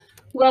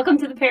Welcome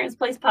to the Parents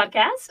Place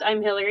podcast.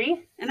 I'm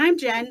Hillary. And I'm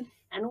Jen.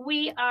 And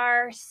we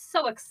are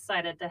so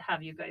excited to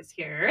have you guys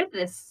here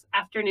this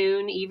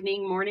afternoon,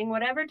 evening, morning,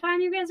 whatever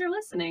time you guys are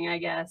listening, I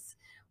guess.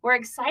 We're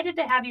excited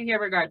to have you here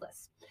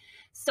regardless.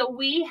 So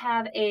we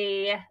have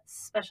a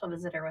special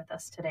visitor with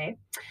us today.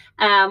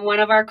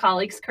 One of our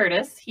colleagues,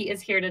 Curtis, he is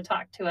here to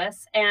talk to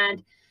us.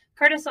 And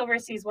Curtis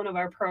oversees one of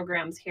our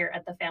programs here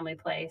at the Family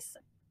Place,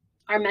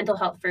 our mental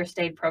health first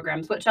aid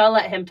programs, which I'll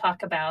let him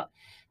talk about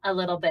a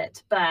little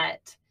bit.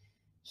 But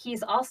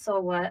he's also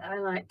what I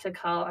like to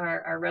call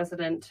our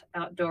resident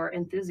outdoor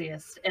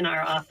enthusiast in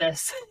our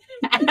office.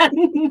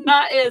 And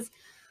that is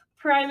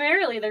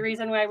primarily the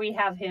reason why we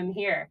have him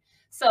here.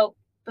 So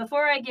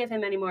before I give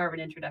him any more of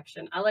an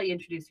introduction, I'll let you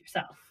introduce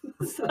yourself.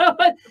 So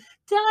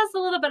tell us a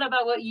little bit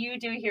about what you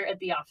do here at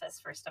the office,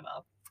 first of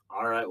all.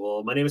 All right.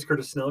 Well, my name is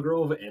Curtis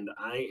Snellgrove, and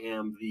I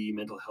am the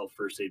Mental Health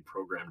First Aid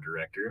Program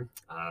Director.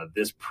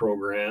 This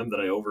program that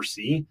I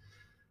oversee,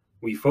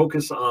 we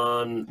focus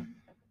on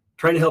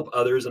trying to help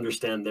others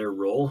understand their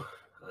role,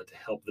 to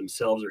help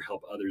themselves or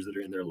help others that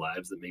are in their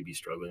lives that may be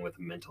struggling with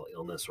a mental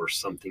illness or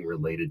something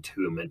related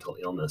to a mental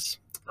illness.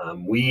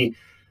 We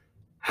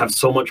have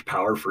so much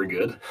power for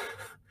good,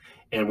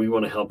 and we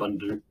want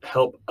to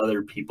help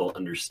other people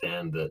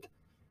understand that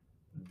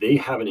they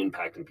have an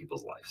impact in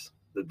people's lives,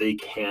 that they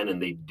can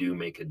and they do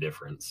make a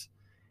difference.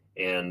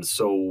 And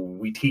so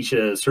we teach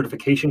a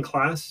certification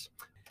class.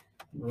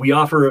 We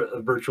offer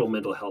a virtual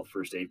mental health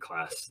first aid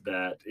class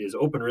that is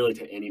open really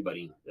to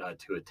anybody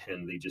to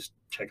attend. They just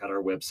check out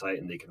our website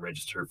and they can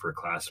register for a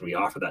class. And we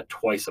offer that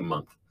twice a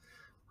month.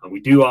 We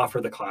do offer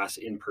the class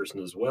in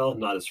person as well,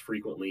 not as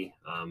frequently,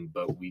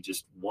 but we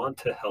just want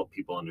to help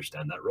people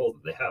understand that role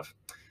that they have.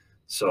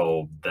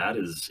 So that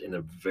is, in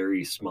a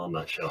very small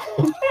nutshell,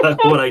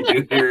 what I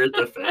do here at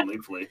the Family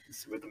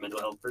Place with the Mental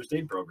Health First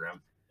Aid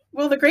Program.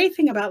 Well, the great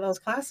thing about those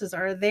classes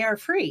are they are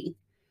free.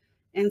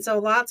 And so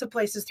lots of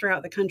places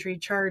throughout the country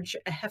charge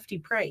a hefty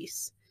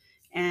price.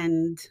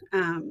 And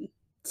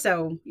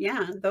so,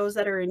 yeah, those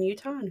that are in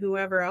Utah and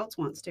whoever else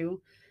wants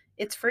to,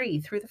 it's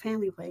free through the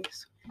Family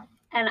Place.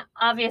 And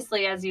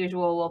obviously, as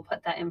usual, we'll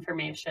put that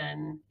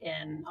information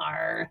in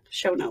our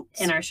show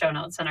notes and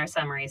our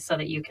summaries so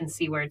that you can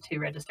see where to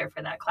register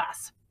for that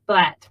class.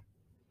 But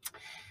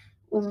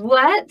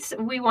what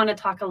we want to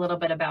talk a little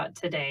bit about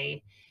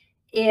today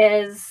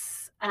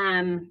is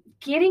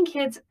getting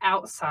kids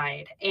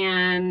outside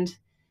and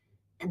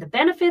the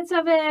benefits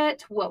of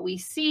it, what we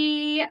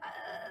see.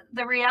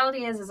 The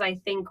reality is I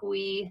think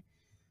we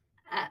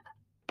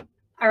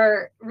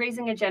are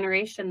raising a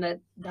generation that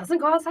doesn't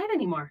go outside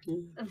anymore.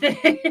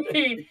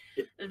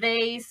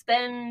 They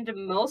spend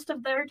most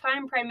of their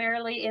time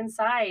primarily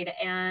inside,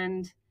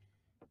 and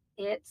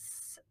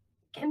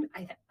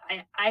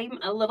I'm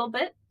a little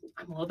bit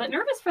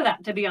nervous for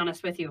that, to be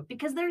honest with you,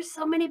 because there's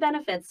so many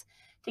benefits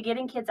to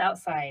getting kids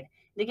outside,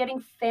 to getting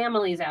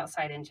families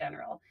outside in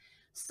general.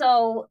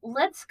 So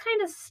let's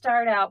kind of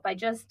start out by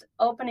just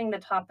opening the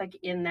topic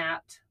in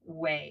that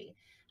way.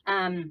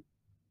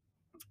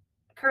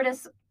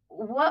 Curtis,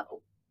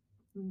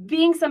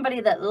 being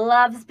somebody that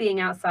loves being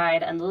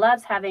outside and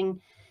loves having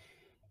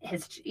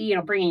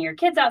bringing your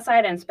kids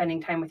outside and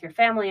spending time with your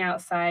family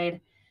outside,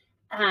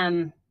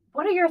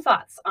 what are your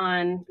thoughts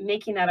on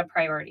making that a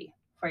priority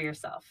for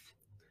yourself?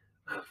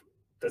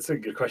 That's a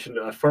good question.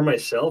 For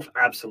myself,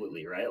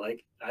 absolutely, right?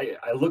 Like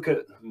I look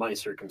at my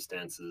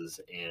circumstances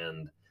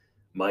and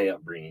my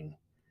upbringing,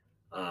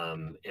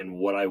 and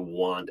what I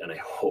want and I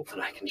hope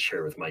that I can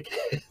share with my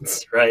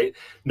kids, right?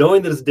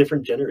 Knowing that it's a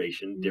different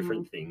generation,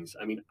 different things.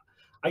 I mean,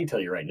 I can tell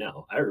you right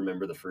now, I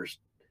remember the first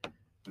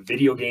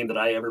video game that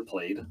I ever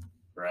played,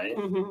 right?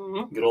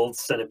 Mm-hmm. Good old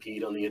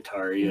Centipede on the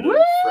Atari at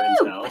a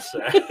friend's house.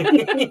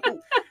 Right?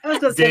 I was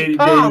going to say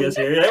dating us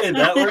here. Hey,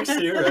 that works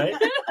too, right?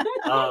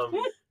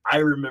 I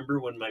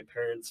remember when my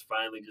parents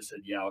finally just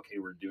said, yeah, okay,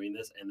 we're doing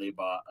this. And they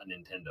bought a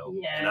Nintendo.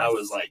 Yes. And I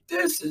was like,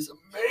 this is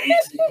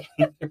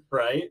amazing,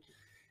 right?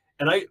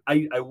 And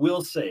I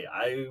will say,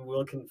 I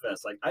will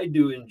confess, like, I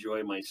do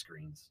enjoy my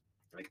screens.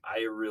 Like,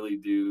 I really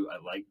do.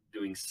 I like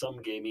doing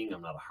some gaming.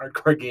 I'm not a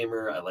hardcore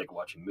gamer. I like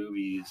watching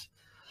movies.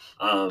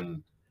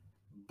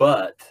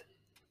 But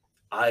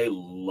I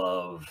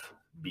love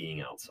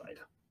being outside.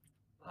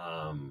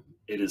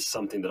 It is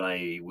something that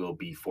I will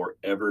be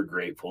forever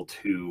grateful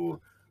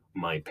to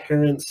my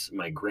parents,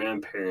 my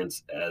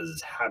grandparents, as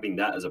having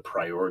that as a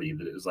priority.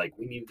 That it was like,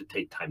 we need to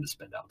take time to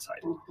spend outside.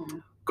 Mm-hmm.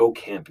 Go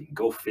camping,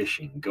 go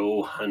fishing,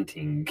 go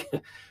hunting,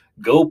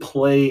 go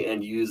play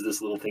and use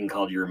this little thing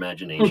called your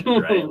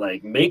imagination, right?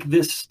 Like, make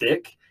this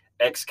stick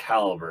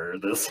Excalibur,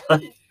 this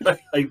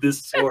like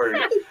this sword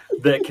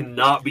that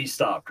cannot be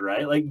stopped,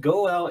 right? Like,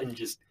 go out and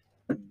just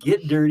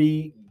get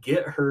dirty,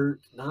 get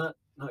hurt, not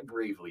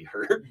gravely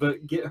hurt,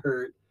 but get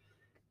hurt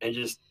and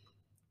just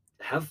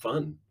have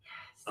fun.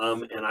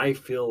 And I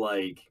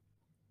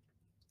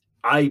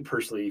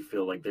personally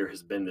feel like there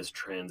has been this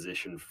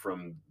transition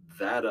from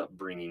that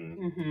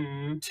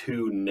upbringing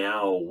to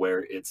now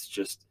where it's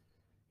just,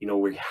 you know,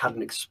 we had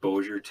an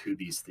exposure to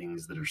these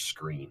things that are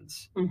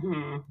screens.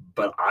 Mm-hmm.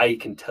 But I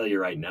can tell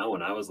you right now,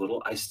 when I was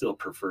little, I still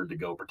preferred to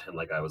go pretend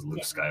like I was Luke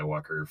Yeah.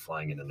 Skywalker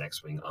flying in an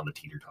X-Wing on the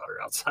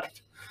teeter-totter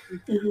outside.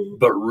 Mhm.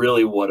 But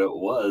really what it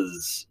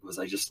was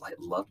I just like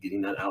loved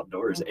getting that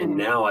outdoors. Mhm. And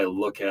now I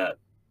look at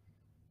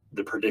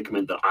the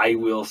predicament that I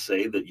will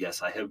say that,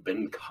 yes, I have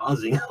been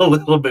causing a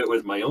little bit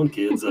with my own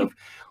kids of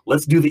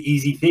let's do the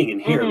easy thing in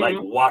here, like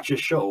watch a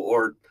show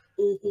or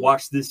Mhm.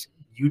 watch this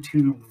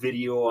YouTube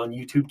video on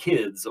YouTube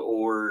Kids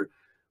or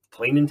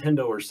play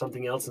Nintendo or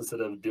something else instead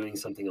of doing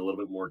something a little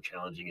bit more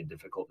challenging and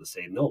difficult to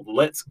say, no,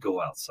 let's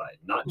go outside.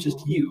 Not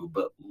just you,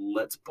 but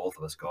let's both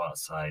of us go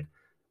outside,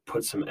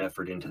 put some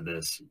effort into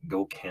this,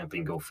 go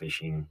camping, go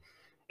fishing,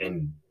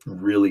 and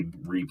really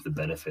reap the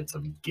benefits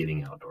of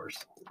getting outdoors.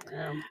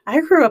 I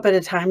grew up at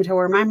a time to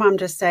where my mom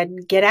just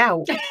said, get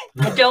out.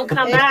 Don't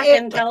come back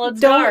until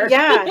it's dark.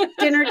 Yeah,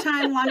 dinner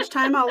time,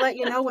 lunchtime, I'll let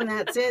you know when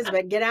that is,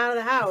 but get out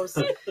of the house.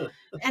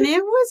 And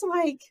it was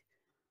like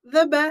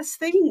the best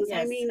things. I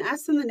Yes. mean,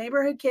 us and the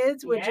neighborhood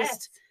kids would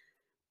just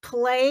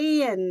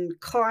play and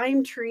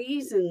climb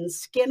trees and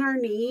skin our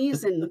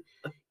knees and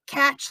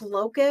catch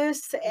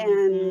locusts.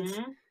 And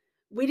Mhm.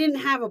 we didn't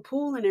have a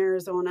pool in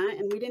Arizona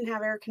and we didn't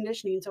have air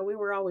conditioning, so we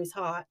were always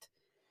hot.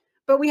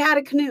 But we had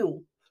a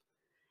canoe.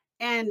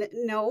 And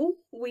no,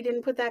 we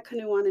didn't put that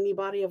canoe on any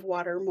body of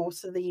water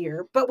most of the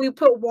year, but we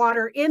put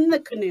water in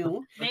the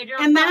canoe. Made your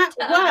own And that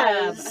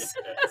hot tub. was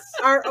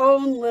our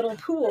own little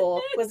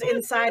pool was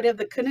inside of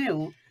the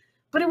canoe.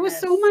 But it was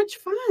so Yes. much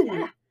fun.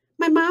 Yeah.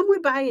 My mom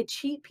would buy a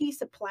cheap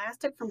piece of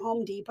plastic from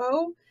Home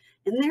Depot,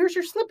 and there's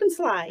your slip and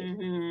slide.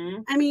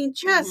 Mhm. I mean,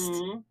 just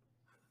Mhm.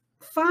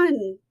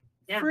 fun,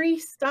 Yeah. free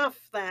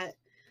stuff that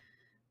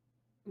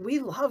we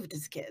loved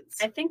as kids.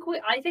 I think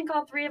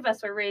all three of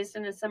us were raised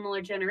in a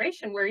similar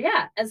generation where,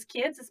 yeah, as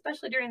kids,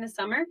 especially during the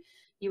summer,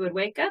 you would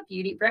wake up,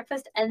 you'd eat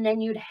breakfast, and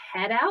then you'd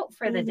head out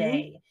for the Mhm.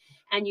 day.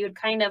 And you'd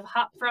kind of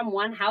hop from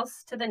one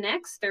house to the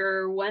next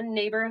or one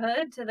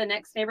neighborhood to the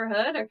next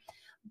neighborhood.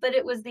 But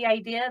it was the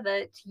idea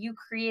that you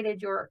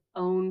created your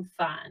own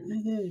fun.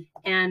 Mhm.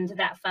 And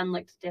that fun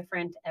looked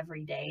different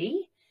every day.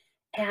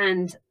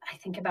 And I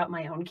think about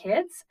my own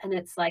kids, and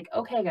it's like,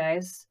 okay,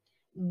 guys,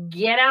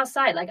 get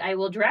outside. Like, I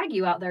will drag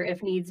you out there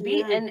if needs be.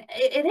 Yeah. And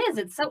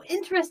it's so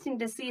interesting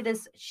to see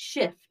this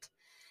shift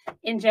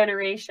in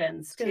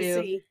generations Gonna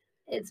to see.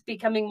 it's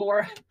becoming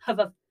more of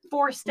a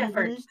forced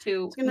effort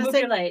to gonna move say,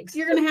 your legs.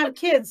 You're going to have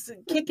kids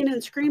kicking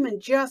and screaming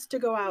just to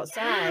go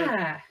outside.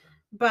 Yeah.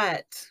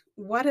 But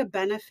what a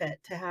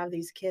benefit to have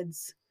these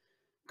kids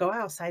go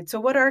outside. So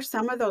what are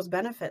some of those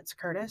benefits,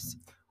 Curtis?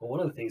 Well, one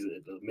of the things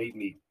that made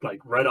me,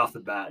 like, right off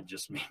the bat,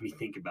 just made me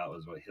think about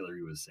was what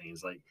Hillary was saying.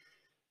 Is like,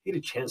 they get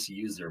a chance to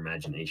use their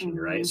imagination,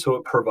 right? Mhm. So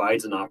it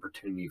provides an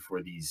opportunity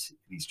for these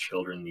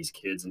children, these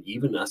kids, and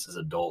even us as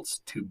adults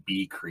to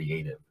be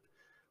creative.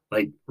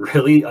 Like,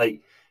 really,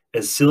 like,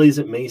 as silly as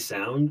it may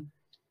sound,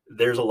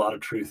 there's a lot of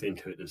truth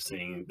into it of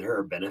saying there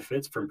are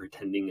benefits from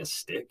pretending a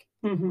stick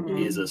Mhm.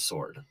 is a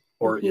sword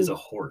or is a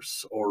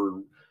horse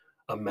or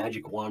a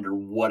magic wand or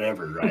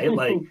whatever, right?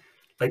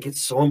 Like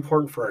it's so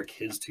important for our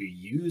kids to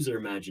use their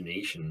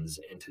imaginations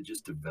and to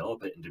just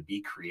develop it and to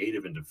be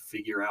creative and to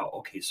figure out,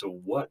 okay, so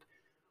what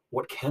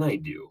can I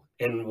do?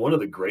 And one of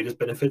the greatest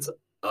benefits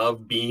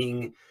of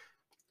being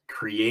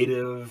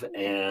creative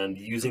and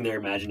using their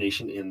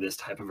imagination in this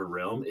type of a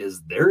realm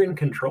is they're in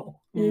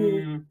control.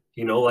 Mhm.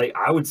 You know, like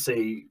I would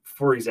say,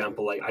 for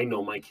example, like I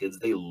know my kids,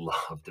 they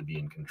love to be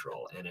in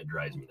control and it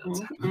drives me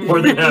nuts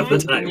more than half the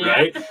time, Yeah.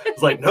 right?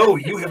 It's like, no,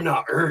 you have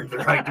not earned the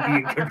right to be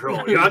in control.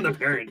 I'm the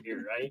parent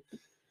here, right?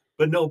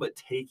 But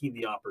taking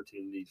the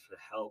opportunities to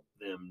help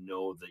them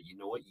know that, you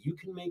know what, you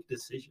can make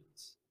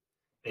decisions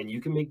and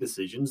you can make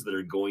decisions that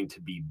are going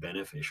to be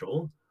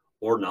beneficial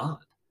or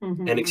not and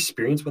Mhm.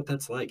 experience what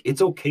that's like.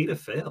 It's okay to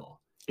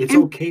fail. It's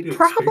And okay to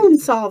problem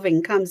experience it.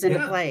 solving comes into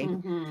Yeah. play,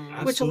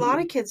 Mhm. which a lot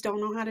Absolutely. of kids don't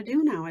know how to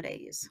do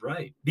nowadays.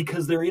 Right.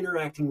 Because they're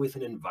interacting with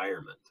an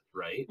environment,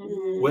 right?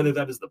 Mhm. Whether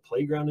that is the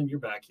playground in your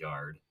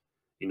backyard,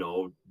 you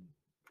know,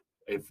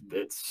 if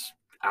it's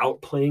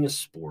out playing a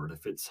sport,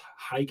 if it's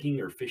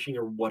hiking or fishing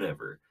or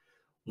whatever,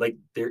 like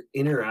they're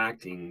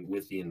interacting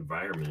with the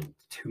environment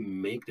to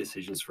make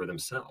decisions for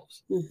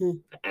themselves.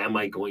 Mhm. Am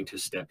I going to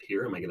step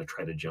here? Am I going to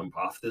try to jump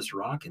off this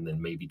rock and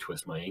then maybe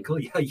twist my ankle?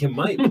 Yeah, you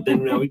might, but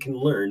then now we can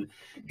learn,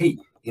 hey,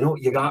 you know,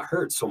 you got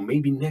hurt. So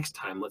maybe next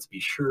time let's be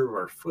sure of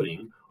our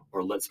footing,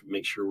 or let's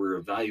make sure we're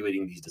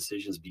evaluating these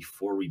decisions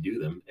before we do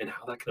them and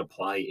how that can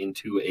apply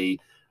into a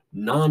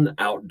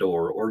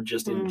non-outdoor or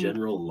just in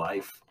general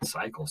life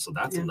cycle. So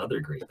that's Yeah. another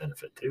great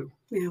benefit too.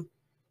 Yeah.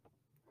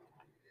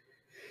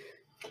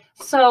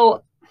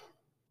 So,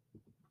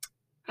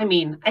 I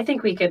mean, I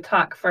think we could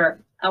talk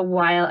for a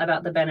while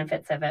about the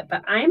benefits of it,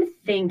 but I'm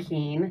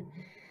thinking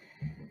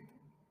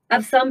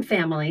of some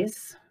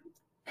families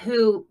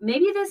who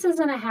maybe this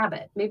isn't a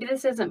habit. Maybe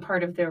this isn't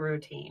part of their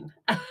routine.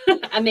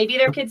 And maybe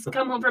their kids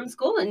come home from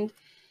school and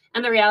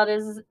the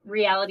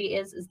reality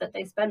is that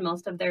they spend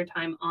most of their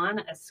time on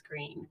a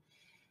screen.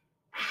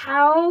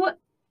 How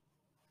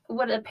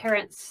would a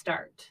parent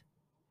start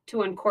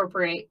to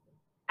incorporate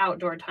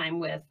outdoor time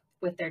with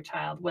their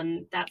child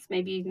when that's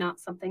maybe not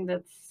something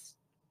that's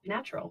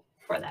natural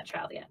for that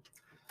child yet?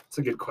 It's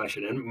a good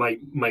question. And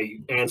my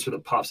answer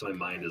that pops in my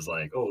mind is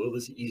like, oh, well,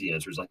 this easy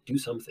answer is like, do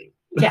something.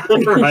 Yeah.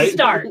 Right?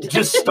 Start.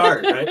 Just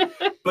start, right?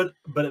 But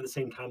at the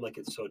same time, like,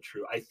 it's so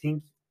true. I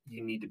think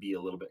you need to be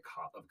a little bit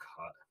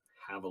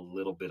have a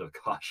little bit of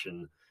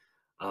caution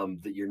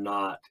that you're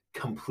not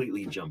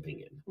completely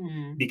jumping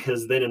in,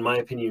 because then, in my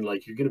opinion,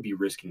 like, you're going to be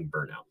risking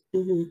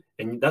burnout.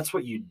 And that's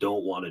what you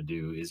don't want to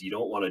do. Is you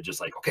don't want to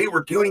just like, okay,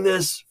 we're doing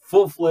this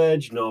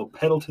full-fledged,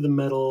 pedal to the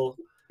metal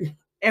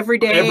every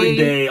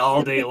day,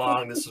 all day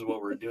long. This is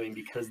what we're doing,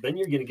 because then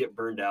you're going to get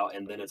burned out,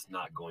 and then it's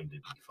not going to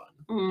be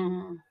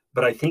fun.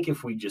 But I think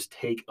if we just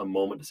take a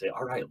moment to say,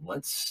 all right,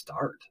 let's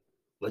start.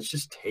 Let's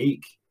just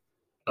take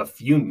a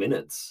few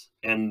minutes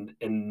and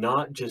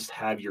not just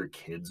have your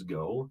kids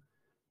go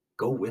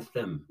with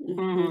them,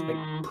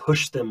 like,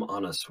 push them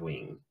on a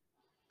swing,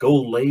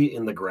 go lay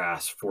in the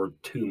grass for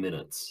 2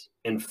 minutes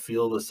and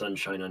feel the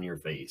sunshine on your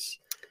face.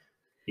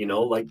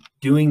 Like,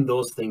 doing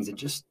those things and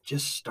just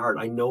start.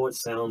 I know it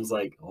sounds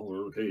like,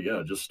 oh, okay,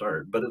 yeah, just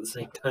start. But at the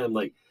same time,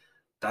 like,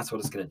 that's what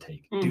it's going to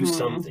take. Do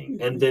something,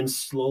 and then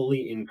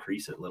slowly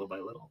increase it little by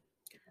little.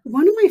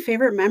 One of my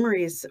favorite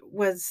memories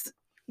was,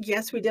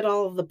 yes, we did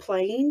all of the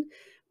playing,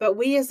 but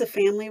we as a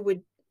family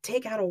would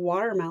take out a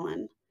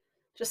watermelon,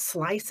 just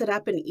slice it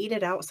up and eat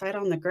it outside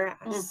on the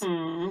grass.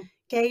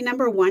 Okay,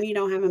 number one, you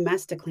don't have a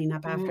mess to clean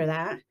up after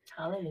that.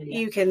 Hallelujah.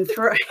 You can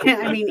throw,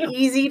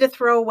 easy to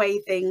throw away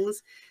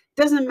things.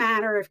 Doesn't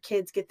matter if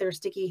kids get their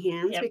sticky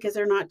hands because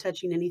they're not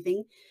touching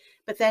anything.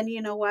 But then,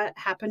 you know what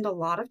happened a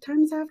lot of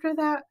times after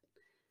that?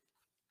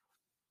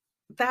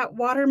 That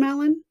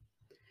watermelon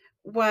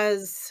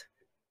was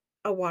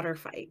a water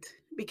fight,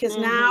 because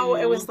now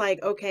it was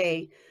like,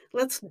 okay,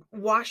 let's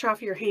wash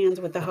off your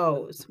hands with the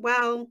hose.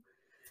 Well,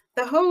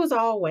 the hose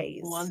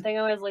always, one thing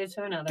always leads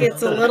to another,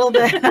 gets a little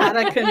bit out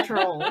of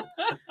control.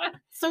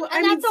 So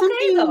and that's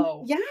okay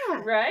though.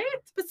 Yeah. Right?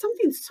 But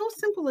something so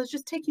simple as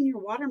just taking your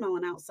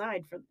watermelon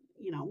outside for,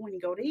 when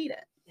you go to eat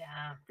it.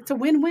 Yeah. It's a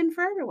win-win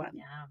for everyone.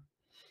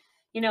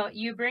 Yeah.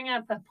 You bring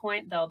up a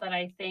point though that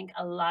I think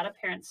a lot of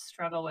parents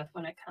struggle with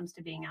when it comes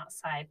to being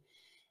outside,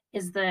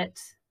 is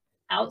that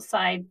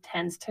outside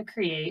tends to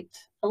create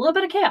a little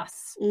bit of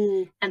chaos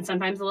and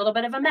sometimes a little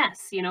bit of a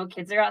mess.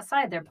 Kids are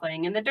outside, they're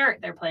playing in the dirt,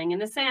 they're playing in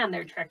the sand,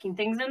 they're trekking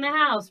things in the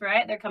house,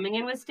 right? They're coming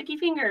in with sticky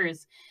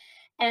fingers.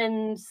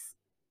 And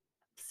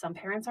some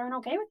parents aren't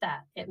okay with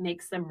that. It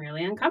makes them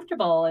really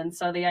uncomfortable. And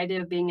so the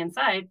idea of being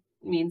inside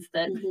means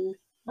that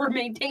we're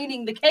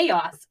maintaining the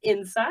chaos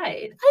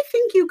inside. I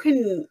think you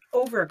can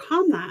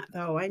overcome that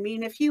though.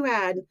 If you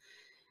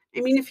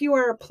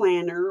are a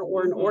planner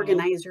or an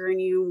organizer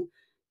and you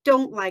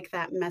don't like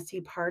that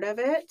messy part of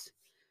it,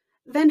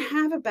 then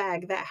have a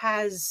bag that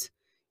has,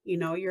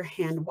 your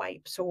hand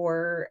wipes,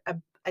 or a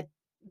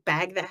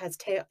bag that has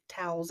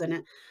towels in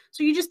it.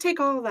 So you just take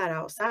all of that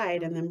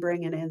outside and then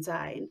bring it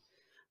inside.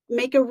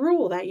 Make a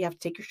rule that you have to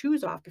take your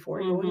shoes off before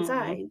you go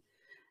inside.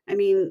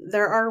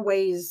 There are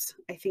ways,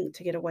 I think,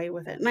 to get away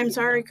with it. And I'm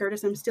sorry,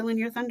 Curtis, I'm stealing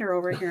your thunder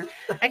over here.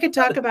 I could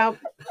talk about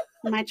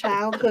my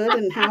childhood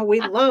and how we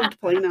loved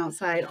playing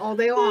outside all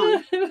day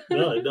long.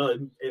 No,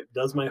 it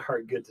does my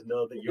heart good to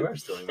know that you are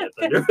stealing that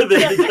thunder,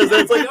 because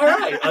that's like, all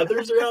right,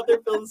 others are out there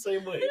feeling the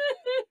same way.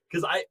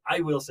 Because I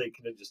will say,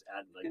 can I just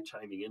add, like,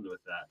 chiming in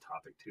with that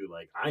topic too,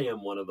 like, I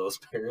am one of those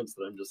parents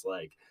that I'm just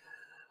like,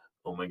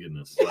 oh my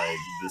goodness, like,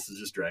 this is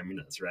just driving me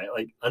nuts, right?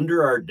 Like,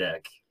 under our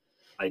deck,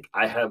 like,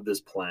 I have this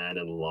plan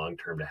in the long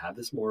term to have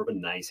this more of a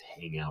nice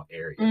hangout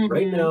area.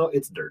 Right now,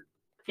 it's dirt.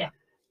 Yeah.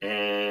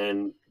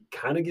 And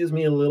kind of gives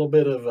me a little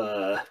bit of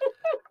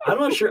I'm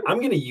not sure. I'm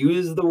going to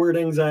use the word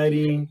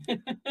anxiety.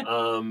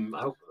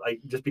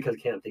 Just because I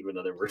can't think of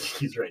another word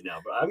to use right now,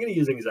 but I'm going to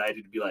use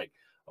anxiety to be like,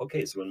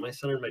 okay, so when my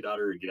son and my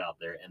daughter get out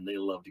there and they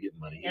love to get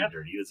muddy and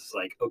dirty, it's just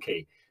like,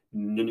 okay,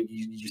 no,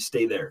 you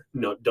stay there.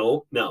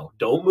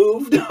 Don't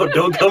move.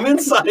 Don't come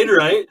inside.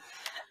 Right.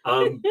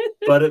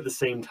 But at the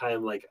same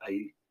time, like,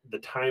 the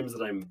times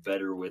that I'm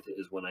better with it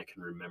is when I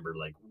can remember,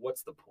 like,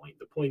 what's the point?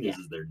 The point is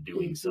they're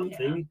doing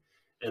something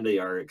and they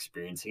are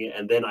experiencing it.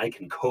 And then I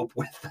can cope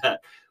with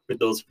that, with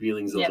those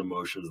feelings, those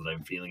emotions that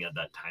I'm feeling at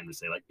that time, to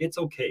say, like, it's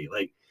okay.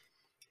 Like,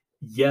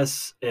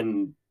 yes.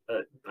 And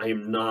I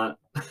am not,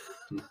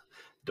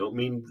 don't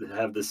mean to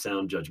have this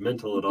sound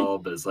judgmental at all,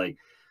 but it's like,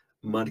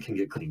 mud can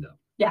get cleaned up.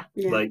 Yeah.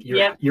 Like,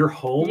 your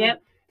home,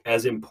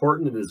 as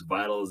important and as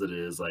vital as it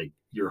is, like,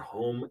 your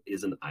home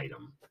is an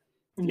item.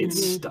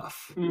 It's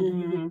stuff.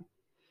 And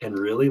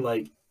really,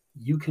 like,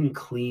 you can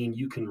clean,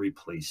 you can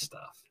replace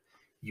stuff.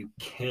 You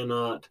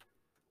cannot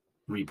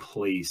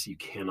replace, you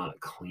cannot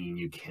clean,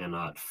 you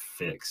cannot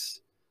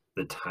fix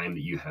the time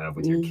that you have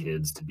with your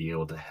kids to be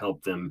able to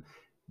help them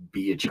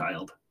be a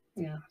child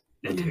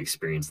and to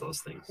experience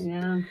those things.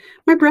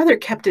 My brother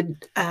kept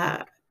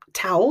a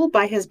towel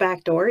by his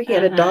back door. He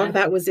had a Uh-huh. dog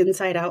that was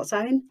inside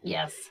outside,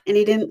 Yes. and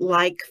he didn't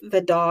like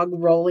the dog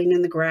rolling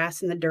in the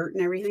grass and the dirt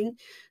and everything.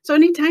 So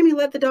anytime he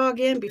let the dog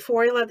in,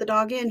 before he let the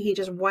dog in, he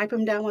just wipe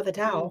him down with a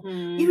towel.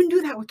 Mhm. You can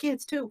do that with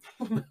kids too.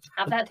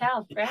 Have that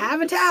towel, right?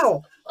 Have a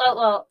towel.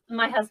 Well,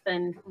 my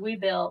husband, we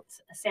built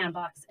a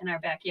sandbox in our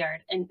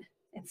backyard. And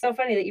it's so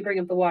funny that you bring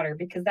up the water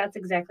because that's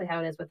exactly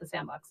how it is with the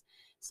sandbox.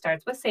 It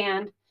starts with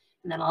sand,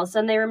 and then all of a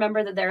sudden they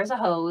remember that there's a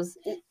hose,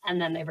 and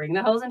then they bring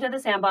the hose into the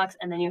sandbox,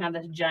 and then you have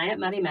this giant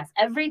muddy mess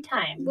every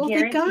time. Well, they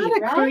Guaranteed,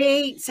 gotta right?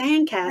 create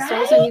sandcastles,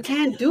 Right? and you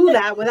can't do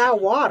that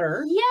without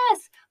water.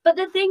 Yes. But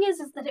the thing is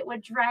that it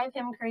would drive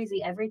him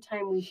crazy every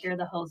time we hear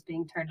the hose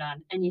being turned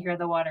on and you hear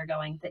the water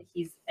going that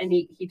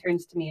he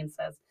turns to me and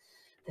says,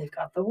 they've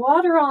got the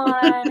water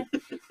on.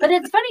 But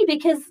it's funny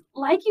because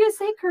like you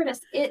say,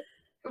 Curtis, it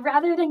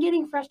rather than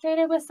getting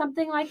frustrated with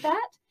something like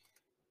that,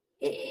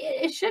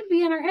 it should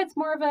be in our heads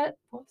more of a,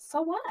 well,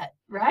 so what?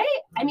 Right?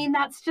 I mean,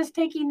 that's just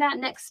taking that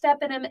next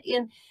step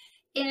in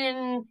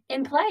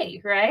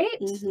play, right?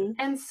 Mhm.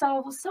 And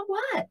so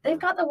what? They've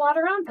got the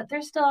water on, but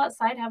they're still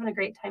outside having a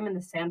great time in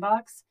the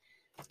sandbox.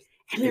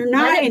 And they're Let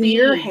not it in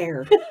your be.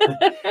 hair.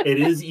 It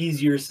is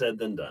easier said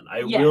than done.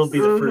 I will be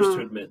the first to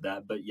Mhm. admit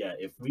that. But yeah,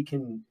 if we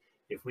can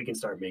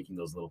start making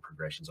those little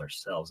progressions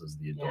ourselves as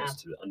the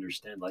adults to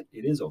understand, like,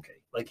 it is okay.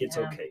 Like, it's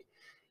Yeah. okay.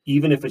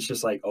 Even if it's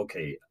just like,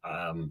 okay,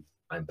 I'm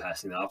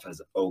passing it off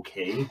as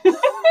okay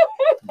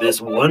this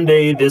one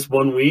day, this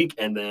 1 week,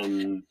 and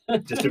then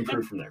just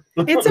improve from there.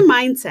 It's a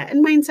mindset,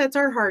 and mindsets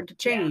are hard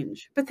to Yeah.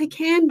 change, but they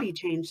can be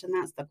changed, and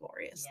that's the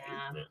glorious thing.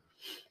 Yeah. Yeah.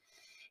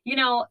 You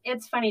know,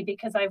 it's funny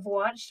because I've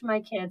watched my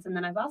kids and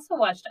then I've also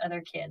watched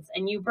other kids.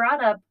 And you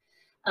brought up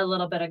a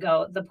little bit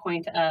ago the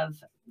point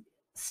of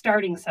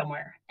starting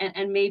somewhere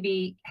and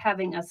maybe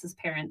having us as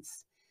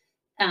parents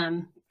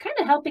kind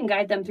of helping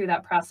guide them through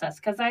that process.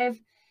 Because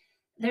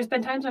there's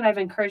been times when I've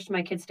encouraged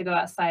my kids to go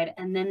outside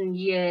and then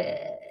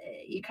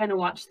you kind of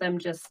watch them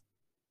just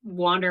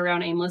wander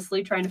around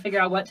aimlessly trying to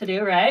figure out what to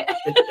do, right?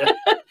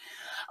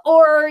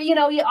 Or, you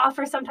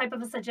offer some type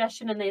of a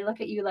suggestion and they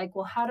look at you like,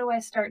 well, how do I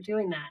start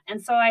doing that?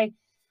 And so I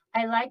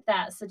like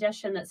that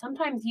suggestion that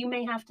sometimes you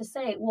may have to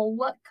say, well,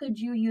 what could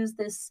you use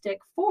this stick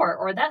for?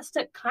 Or that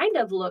stick kind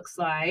of looks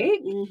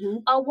like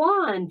Mhm. a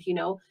wand,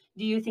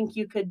 do you think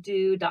you could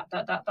do ...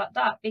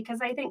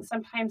 Because I think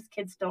sometimes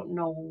kids don't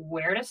know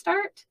where to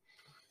start.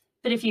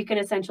 But if you can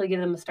essentially give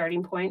them a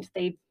starting point,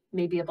 they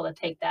may be able to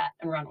take that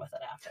and run with it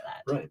after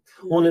that. Right.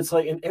 Well, and it's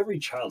like, and every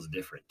child's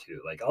different too.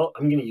 Like,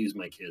 I'm going to use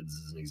my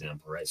kids as an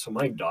example, right? So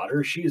my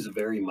daughter, she is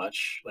very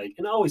much like,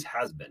 and always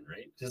has been,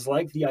 right? Just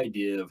like the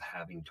idea of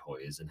having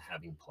toys and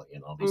having play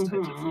and all these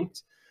types of Mhm.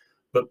 things.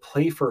 But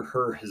play for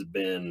her has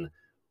been,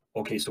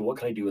 okay, so what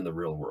can I do in the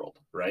real world,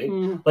 right?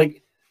 Mm.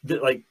 Like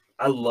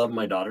I love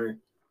my daughter,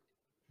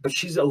 but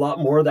she's a lot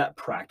more of that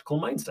practical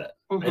mindset.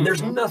 And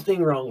there's Mhm.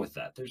 nothing wrong with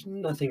that. There's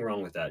nothing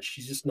wrong with that.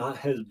 She's just not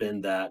has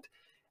been that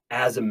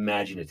as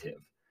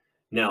imaginative.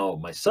 Now,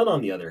 my son,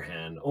 on the other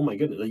hand, oh my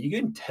goodness, like, you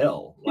can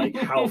tell like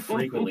how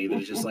frequently that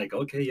it's just like,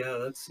 okay,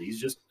 yeah,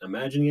 he's just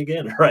imagining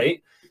again,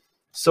 right?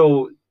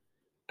 So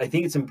I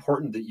think it's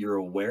important that you're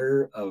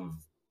aware of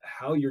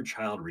how your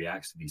child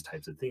reacts to these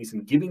types of things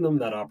and giving them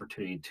that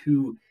opportunity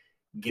to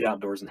get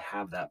outdoors and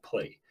have that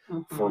play.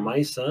 For Mhm.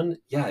 my son,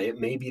 yeah,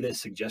 it may be the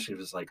suggestion of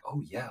just like,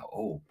 oh yeah,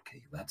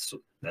 okay,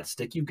 that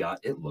stick you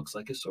got, it looks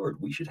like a sword.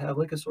 We should have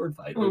like a sword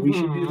fight, or we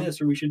should do Mhm. this,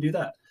 or we should do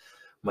that.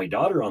 My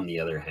daughter, on the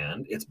other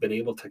hand, it's been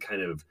able to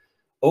kind of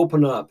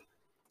open up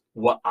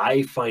what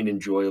I find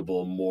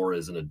enjoyable more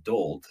as an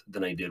adult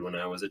than I did when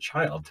I was a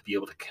child, to be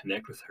able to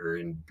connect with her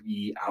and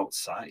be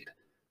outside.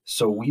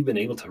 So we've been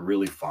able to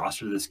really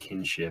foster this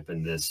kinship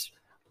and this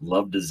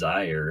love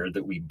desire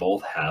that we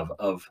both have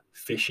of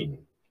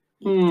fishing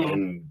Mm.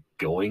 and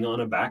going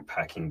on a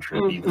backpacking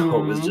trip, even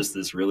though it was Mhm. just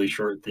this really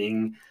short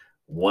thing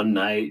one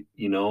night,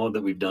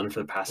 that we've done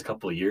for the past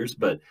couple of years.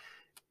 But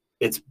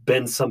it's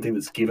been something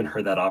that's given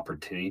her that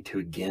opportunity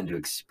to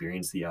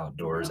experience the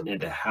outdoors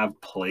and to have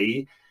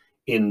play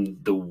in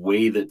the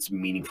way that's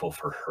meaningful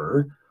for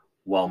her,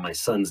 while my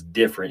son's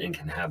different and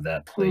can have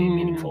that play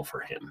meaningful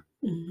for him.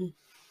 Mhm.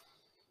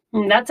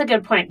 That's a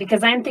good point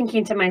because I'm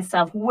thinking to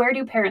myself, where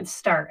do parents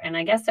start? And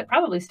I guess it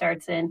probably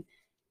starts in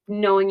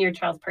knowing your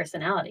child's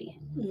personality.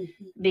 Mhm.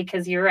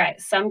 Because you're right.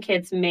 Some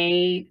kids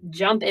may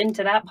jump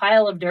into that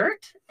pile of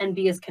dirt and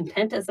be as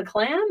content as a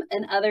clam,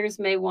 and others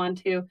may want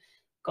to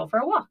go for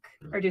a walk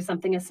or do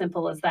something as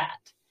simple as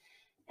that.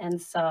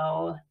 And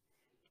so,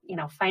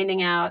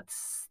 finding out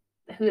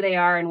who they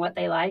are and what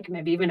they like,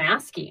 maybe even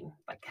asking,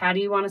 like, how do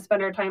you want to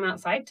spend our time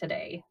outside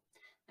today?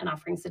 And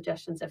offering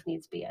suggestions if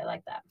needs be. I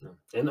like that.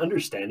 And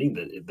understanding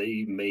that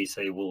they may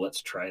say, well,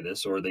 let's try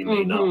this, or they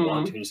may not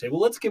want to, and you say,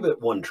 well, let's give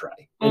it one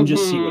try and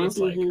just see what it's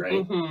like,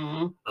 right?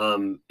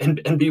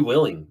 And be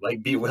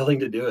willing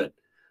to do it.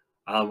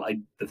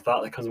 The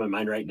thought that comes to my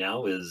mind right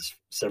now is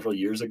several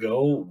years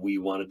ago, we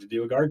wanted to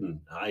do a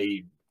garden.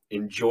 I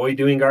enjoy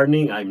doing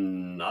gardening.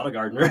 I'm not a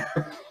gardener,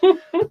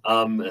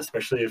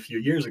 especially a few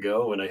years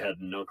ago when I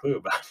had no clue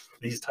about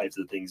these types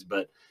of things.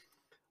 But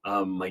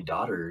my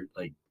daughter,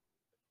 like,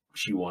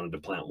 she wanted to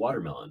plant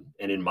watermelon.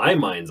 And in my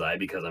mind's eye,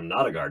 because I'm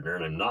not a gardener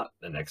and I'm not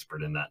an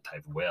expert in that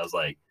type of way, I was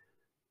like,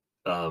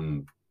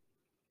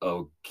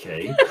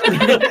 okay,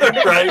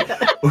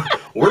 right?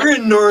 We're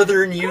in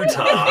northern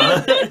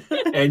Utah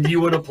and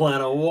you want to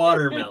plant a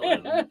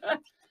watermelon.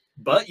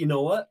 But you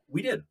know what?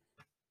 We did.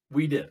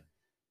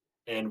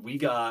 And we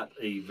got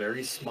a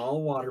very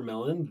small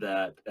watermelon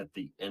that at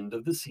the end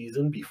of the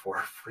season, before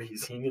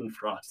freezing and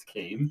frost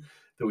came,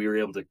 that we were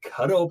able to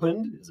cut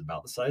open. It was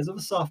about the size of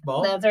a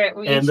softball. That's right.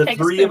 We And each the take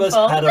a three of us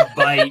spoonful. had a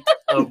bite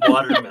of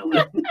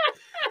watermelon.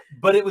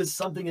 But it was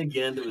something,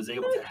 again, that was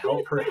able to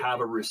help her have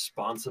a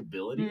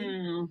responsibility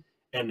Mm,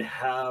 and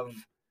have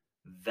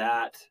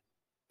that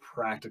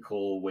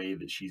practical way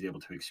that she's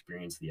able to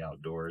experience the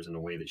outdoors in a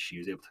way that she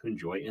was able to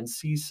enjoy and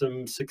see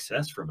some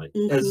success from it,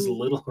 as Mhm.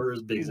 little or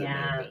as big as it may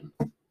Yeah. have been.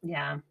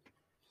 yeah.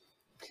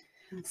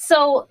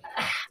 So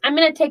I'm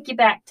going to take you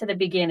back to the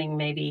beginning,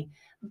 maybe.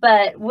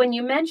 But when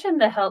you mentioned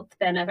the health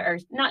benefit, or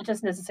not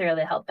just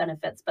necessarily health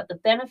benefits, but the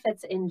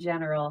benefits in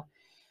general,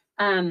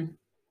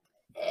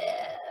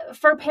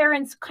 for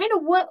parents, kind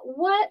of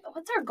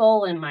what's our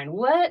goal in mind?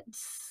 What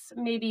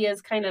maybe is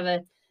kind of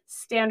a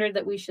standard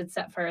that we should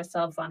set for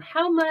ourselves on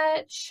how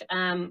much?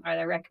 Are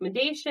there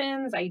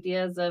recommendations,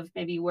 ideas of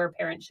maybe where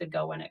parents should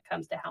go when it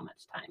comes to how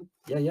much time?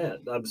 Yeah.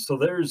 I'll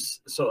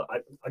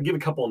give a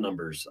couple of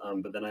numbers,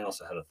 but then I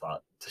also had a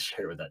thought to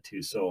share with that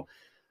too. So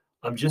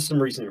just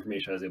some recent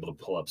information I was able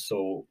to pull up.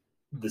 So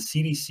the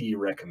CDC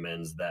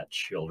recommends that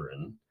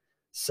children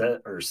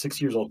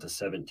 6 years old to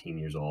 17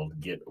 years old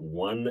get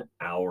 1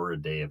 hour a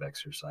day of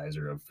exercise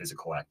or of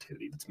physical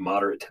activity that's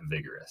moderate to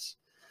vigorous.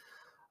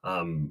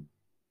 And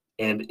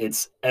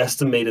it's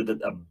estimated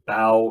that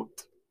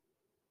about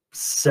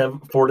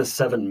 4 to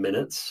 7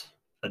 minutes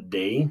a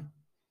day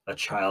a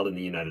child in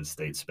the United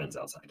States spends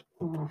outside.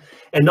 Mhm.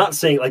 And not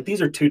saying like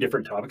these are two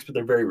different topics, but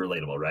they're very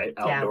relatable, right?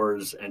 Yeah.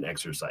 Outdoors and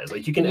exercise.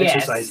 Like you can Yes.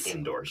 exercise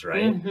indoors,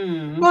 right?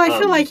 Mhm. Well, I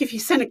feel Um, like if you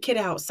send a kid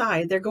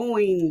outside, they're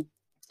going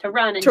To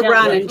run and to jump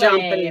run and and jump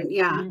play. and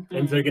yeah. and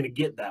Mhm. they're going to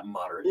get that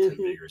moderate to Mhm.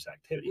 vigorous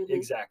activity. Mhm.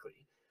 Exactly.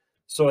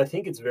 So I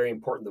think it's very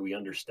important that we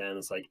understand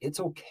it's like,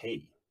 it's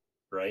okay,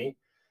 right?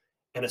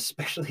 And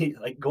especially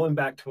like going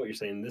back to what you're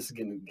saying, this is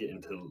going to get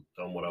into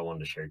what I wanted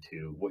to share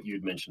too. What you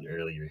had mentioned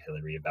earlier,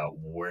 Hillary, about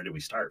where do we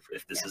start?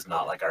 If this is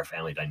not like our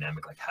family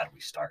dynamic, like how do we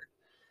start?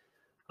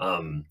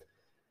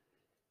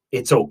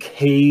 It's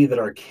okay that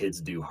our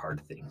kids do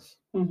hard things.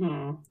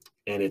 Mhm.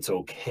 And it's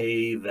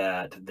okay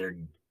that they're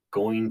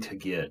going to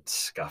get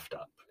scuffed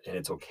up. And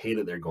it's okay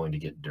that they're going to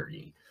get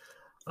dirty.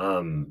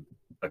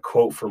 A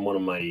quote from one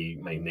of my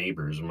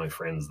neighbors and my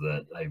friends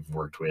that I've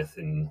worked with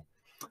and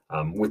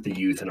with the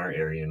youth in our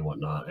area and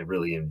whatnot. I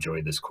really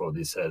enjoyed this quote.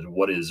 He said,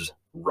 "What is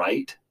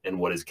right and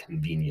what is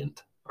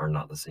convenient are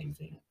not the same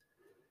thing."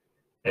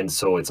 And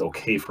so it's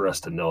okay for us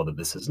to know that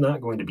this is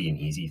not going to be an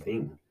easy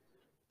thing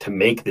to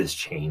make this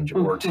change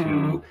or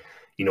to,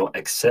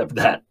 accept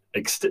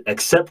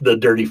the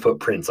dirty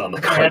footprints on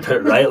the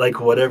carpet, right? Like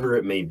whatever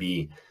it may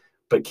be,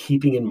 but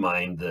keeping in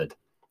mind that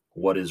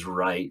what is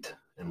right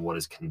and what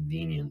is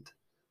convenient,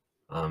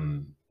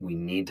 we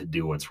need to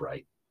do what's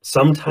right.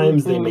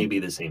 Sometimes they may be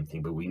the same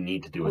thing, but we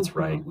need to do what's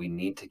right. We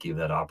need to give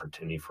that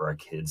opportunity for our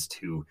kids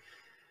to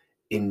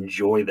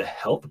enjoy the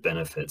health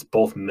benefits,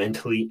 both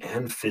mentally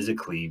and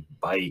physically,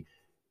 by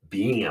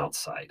being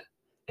outside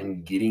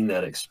and getting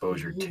that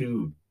exposure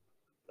to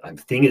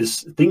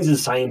things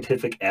as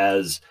scientific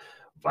as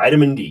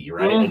vitamin D,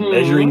 right? And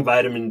measuring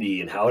vitamin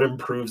D and how it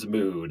improves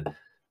mood,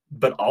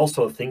 but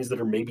also things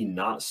that are maybe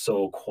not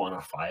so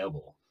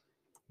quantifiable,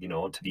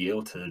 to be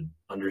able to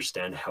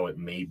understand how it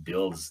may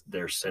build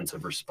their sense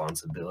of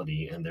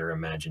responsibility and their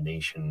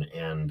imagination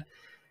and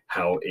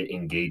how it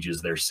engages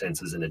their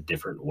senses in a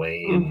different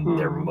way and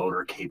their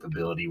motor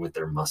capability with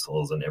their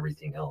muscles and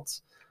everything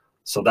else.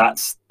 So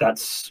that's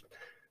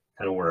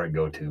kind of where I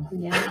go to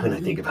when I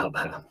think about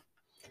that.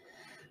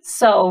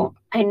 So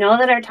I know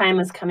that our time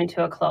is coming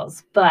to a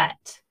close,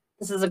 but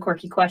this is a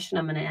quirky question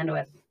I'm going to end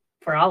with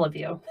for all of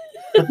you.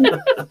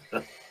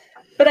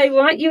 But I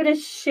want you to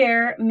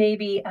share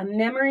maybe a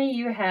memory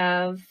you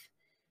have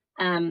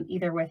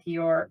either with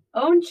your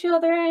own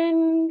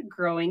children,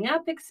 growing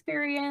up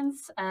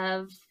experience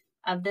of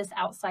this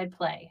outside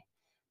play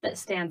that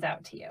stands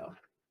out to you.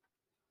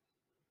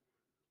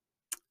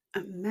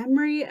 A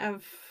memory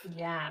of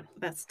Yeah.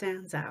 that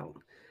stands out.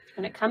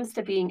 When it comes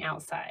to being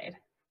outside.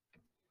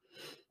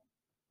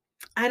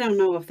 I don't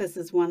know if this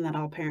is one that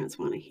all parents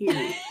want to hear.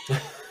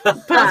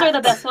 Those are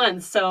the best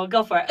ones, so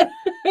go for it.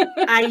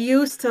 I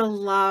used to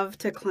love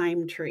to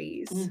climb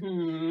trees.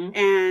 Mhm.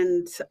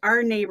 And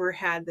our neighbor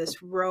had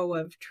this row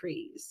of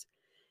trees.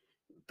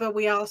 But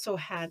we also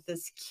had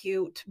this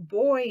cute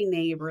boy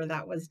neighbor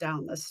that was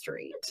down the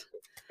street.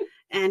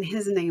 And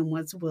his name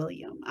was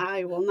William.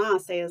 I will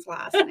not say his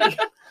last name.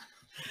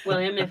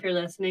 William, if you're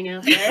listening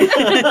out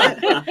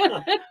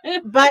there.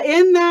 But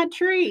in that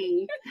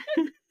tree,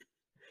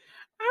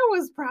 I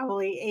was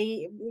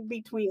probably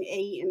between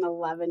 8 and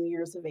 11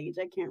 years of age.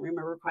 I can't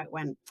remember quite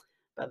when.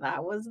 But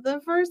that was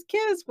the first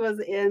kiss was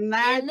in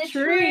that In the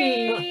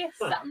tree.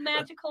 Something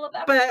magical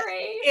about But a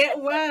tree. it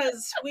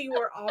was. We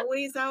were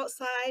always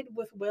outside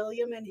with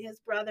William and his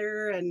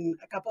brother and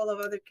a couple of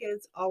other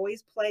kids,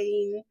 always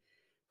playing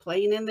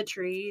in the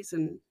trees,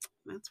 and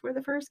that's where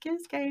the first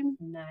kiss came.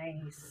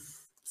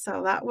 Nice.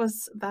 So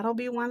that'll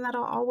be one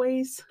that'll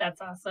always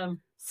That's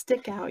awesome.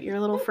 stick out, your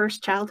little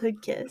first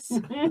childhood kiss.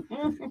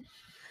 And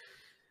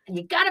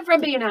you got it from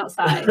being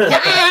outside.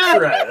 That's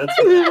right.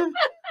 That's right.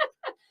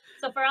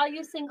 So for all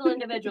you single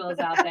individuals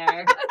out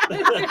there,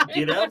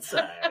 Get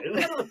outside.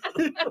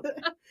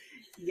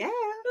 Yeah.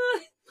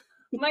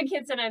 my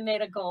kids and I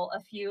made a goal a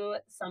few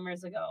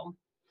summers ago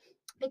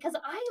because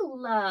I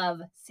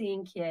love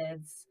seeing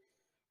kids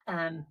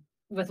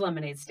with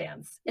lemonade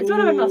stands. It's one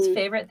of my most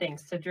favorite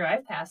things to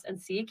drive past and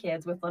see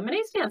kids with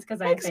lemonade stands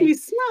because I Makes think me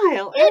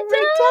smile it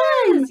every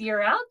time. does.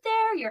 You're out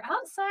there, you're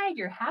outside,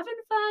 you're having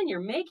fun, you're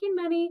making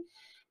money.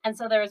 And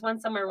so there was one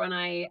summer when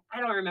I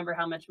don't remember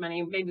how much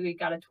money, maybe we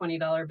got a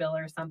 $20 bill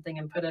or something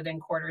and put it in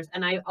quarters.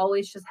 And I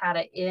always just had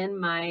it in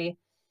my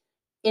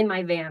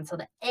van so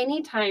that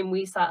anytime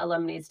we saw a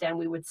lemonade stand,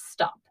 we would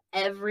stop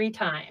every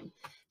time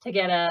to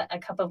get a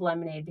cup of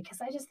lemonade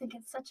because I just think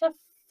it's such a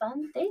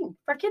fun thing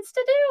for kids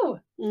to do.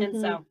 And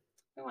Mhm. so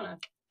we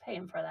want to pay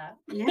them for that.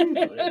 Yeah.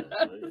 Oh, yeah.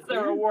 It's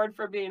a reward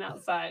for being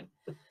outside.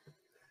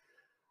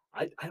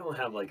 I don't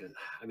have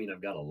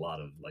I've got a lot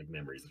of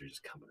memories that are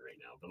just coming right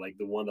now, but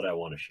the one that I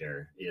want to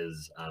share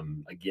is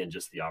again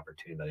just the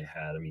opportunity that I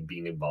had. I mean,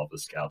 being involved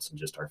with Scouts and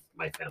just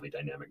my family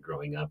dynamic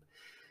growing up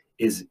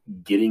is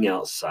getting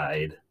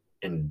outside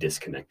and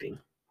disconnecting,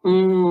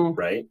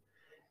 right?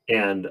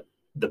 And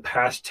the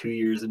past 2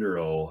 years in a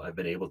row, I've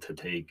been able to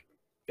take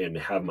and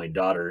have my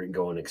daughter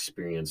go and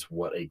experience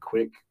what a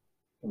quick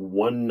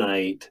one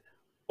night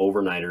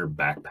overnighter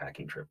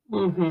backpacking trip.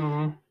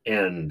 Mm-hmm.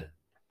 And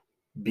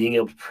being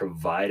able to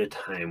provide a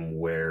time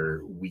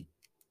where we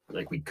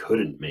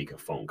couldn't make a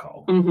phone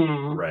call,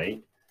 Mm-hmm.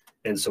 right?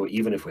 And so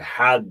even if we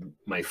had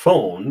my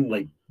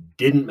phone,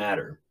 didn't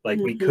matter.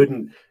 We Mhm.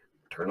 couldn't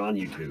turn on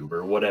YouTube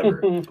or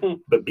whatever,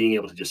 but being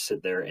able to just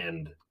sit there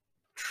and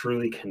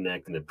truly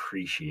connect and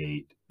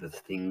appreciate the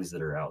things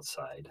that are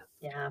outside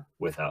Yeah.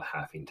 without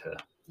having to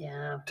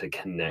Yeah.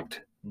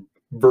 connect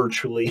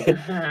virtually.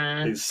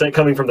 Uh-huh. It's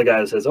coming from the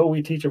guy that says, "Oh,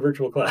 we teach a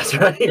virtual class,"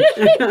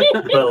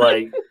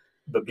 right?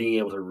 but being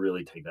able to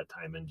really take that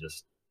time and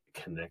just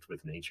connect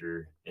with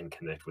nature and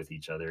connect with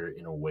each other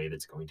in a way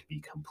that's going to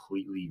be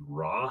completely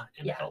raw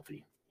and Yeah.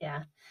 healthy.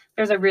 Yeah.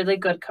 There's a really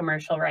good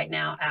commercial right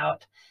now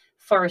out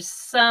for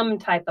some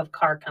type of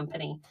car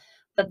company,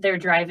 but they're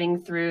driving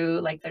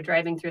through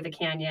the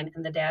canyon,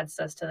 and the dad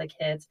says to the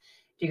kids,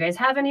 "Do you guys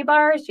have any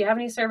bars? Do you have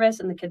any service?"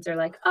 And the kids are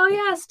like, "Oh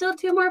yeah, still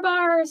 2 more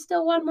bars,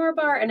 still 1 more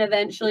bar." And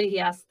eventually he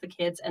asks the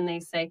kids and they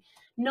say,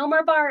 "No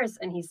more bars."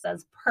 And he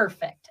says,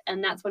 "Perfect."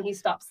 And that's when he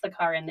stops the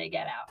car and they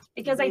get out.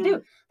 Because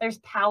there's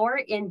power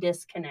in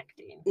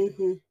disconnecting.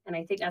 Mhm. And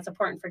I think that's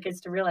important for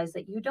kids to realize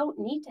that you don't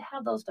need to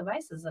have those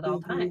devices at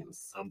all Mhm.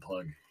 times.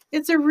 Unplug.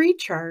 It's a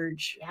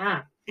recharge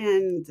Yeah.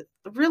 and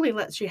really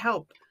lets you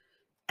help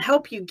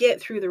you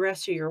get through the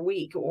rest of your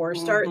week or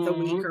start the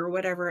week Mhm. or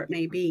whatever it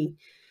may be.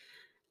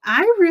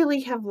 I really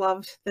have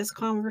loved this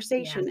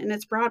conversation, and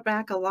it's brought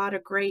back a lot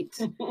of great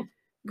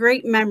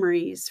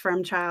memories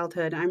from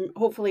childhood. I'm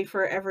hopefully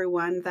for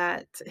everyone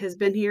that has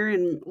been here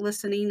and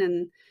listening,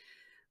 and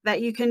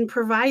that you can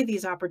provide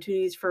these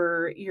opportunities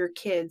for your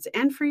kids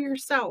and for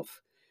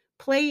yourself.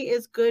 Play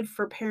is good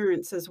for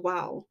parents as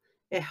well.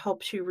 It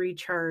helps you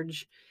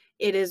recharge.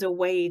 It is a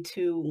way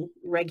to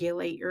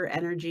regulate your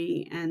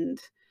energy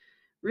and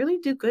really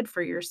do good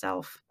for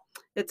yourself.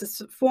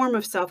 It's a form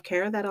of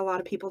self-care that a lot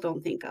of people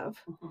don't think of.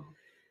 Mhm.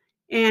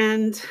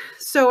 And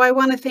so I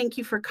want to thank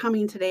you for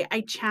coming today.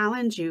 I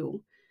challenge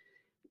you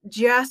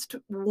just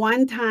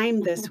one time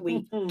this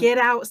week, get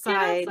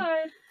outside. Get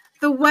outside.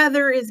 The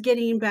weather is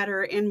getting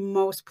better in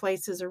most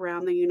places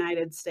around the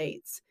United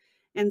States.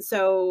 And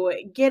so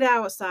get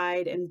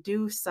outside and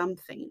do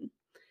something.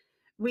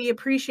 We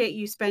appreciate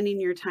you spending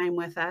your time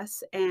with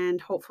us,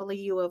 and hopefully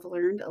you have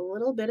learned a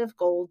little bit of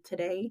gold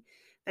today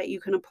that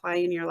you can apply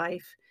in your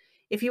life.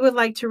 If you would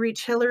like to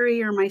reach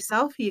Hillary or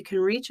myself, you can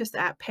reach us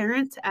at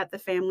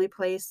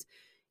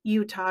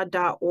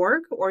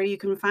parents@thefamilyplaceutah.org, or you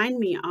can find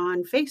me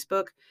on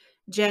Facebook,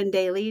 Jen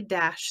Daly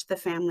The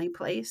Family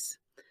Place.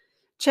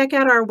 Check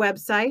out our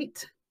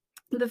website,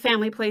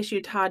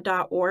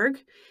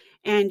 thefamilyplaceutah.org,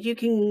 and you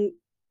can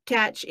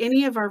catch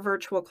any of our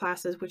virtual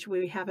classes, which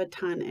we have a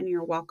ton, and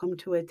you're welcome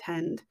to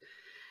attend.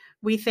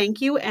 We thank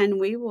you, and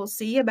we will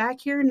see you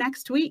back here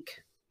next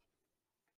week.